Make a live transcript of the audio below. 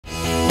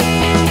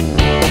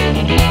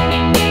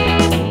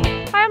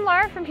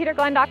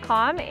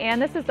peterglenn.com,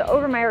 and this is the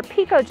Obermeyer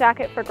Pico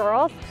jacket for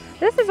girls.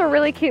 This is a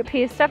really cute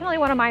piece, definitely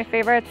one of my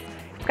favorites.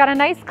 It's got a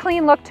nice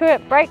clean look to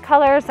it, bright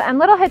colors, and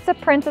little hits of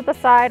print at the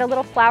side, a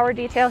little flower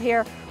detail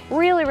here.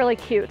 Really, really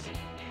cute.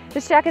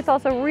 This jacket's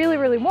also really,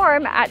 really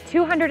warm at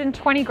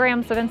 220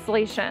 grams of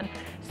insulation.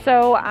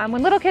 So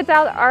when little kids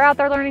are out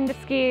there learning to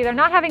ski, they're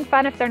not having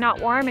fun if they're not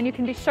warm, and you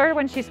can be sure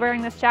when she's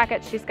wearing this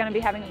jacket, she's gonna be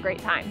having a great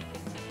time.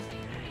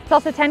 It's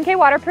also 10K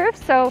waterproof,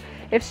 so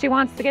if she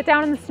wants to get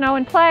down in the snow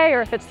and play,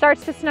 or if it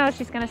starts to snow,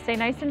 she's gonna stay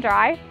nice and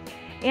dry.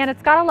 And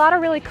it's got a lot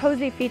of really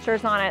cozy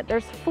features on it.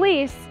 There's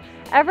fleece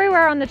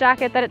everywhere on the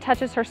jacket that it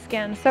touches her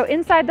skin. So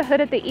inside the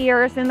hood at the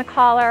ears, in the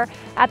collar,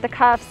 at the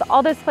cuffs,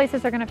 all those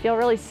places are gonna feel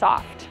really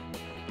soft.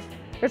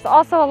 There's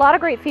also a lot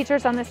of great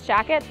features on this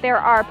jacket. There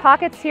are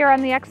pockets here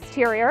on the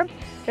exterior.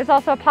 There's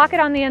also a pocket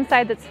on the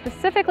inside that's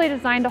specifically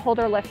designed to hold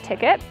her lift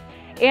ticket.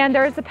 And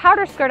there's a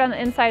powder skirt on the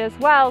inside as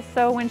well,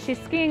 so when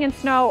she's skiing in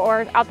snow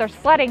or out there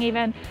sledding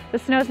even, the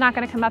snow's not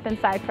gonna come up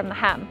inside from the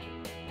hem.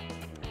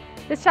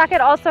 This jacket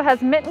also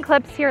has mitten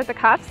clips here at the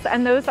cuffs,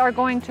 and those are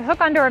going to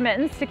hook onto her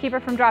mittens to keep her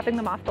from dropping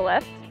them off the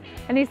lift.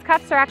 And these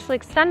cuffs are actually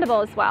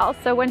extendable as well,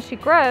 so when she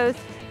grows,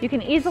 you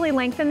can easily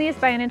lengthen these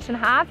by 1.5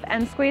 inches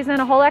and squeeze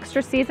in a whole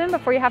extra season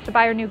before you have to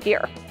buy her new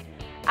gear.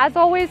 As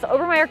always,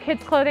 Obermeyer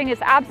kids clothing is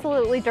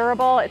absolutely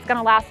durable. It's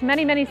gonna last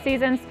many, many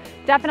seasons,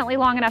 definitely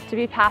long enough to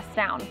be passed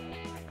down.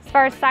 As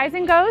far as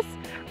sizing goes,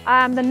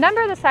 the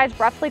number of the size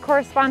roughly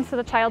corresponds to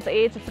the child's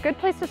age. It's a good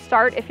place to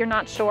start if you're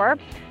not sure,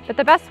 but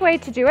the best way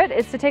to do it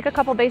is to take a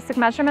couple basic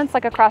measurements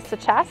like across the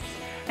chest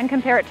and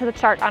compare it to the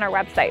chart on our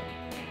website.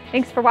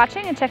 Thanks for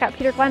watching, and check out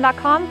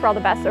peterglenn.com for all the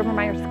best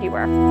Obermeyer ski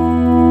wear.